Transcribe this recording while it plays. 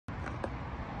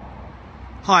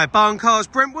Hi, Barn Cars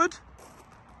Brentwood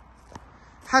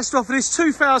has to offer this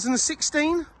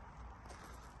 2016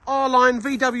 R-Line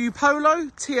VW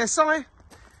Polo TSI.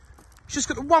 It's just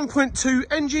got the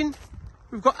 1.2 engine.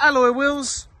 We've got alloy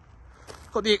wheels,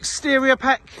 got the exterior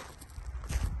pack,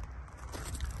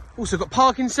 also got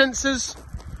parking sensors,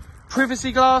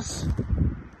 privacy glass,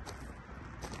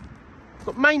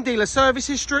 got main dealer service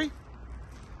history,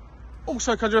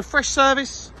 also comes with a fresh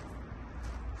service,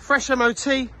 fresh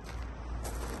MOT,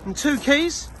 and 2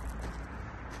 keys.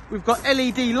 We've got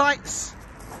LED lights.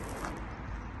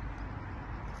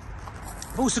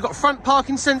 We've also got front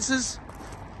parking sensors.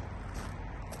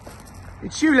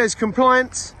 It's ULEZ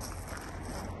compliant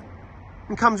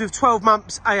and comes with 12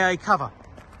 months AA cover.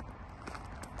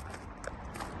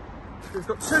 We've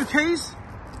got 2 keys,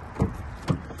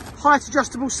 height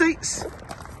adjustable seats,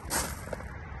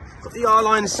 got the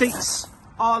R-Line seats,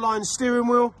 R-Line steering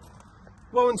wheel,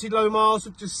 warranty low miles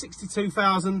of just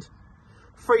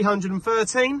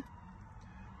 62,313.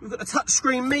 We've got the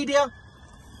touchscreen media,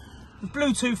 with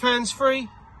Bluetooth hands-free,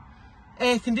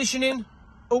 air conditioning,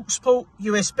 aux port,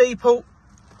 USB port,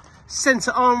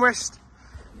 centre armrest.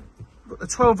 We've got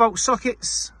the 12-volt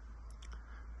sockets,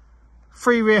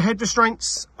 3 rear head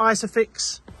restraints,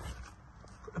 Isofix,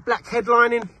 got the black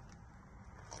headlining.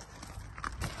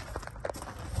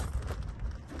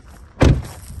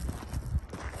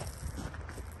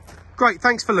 Great,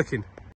 thanks for looking.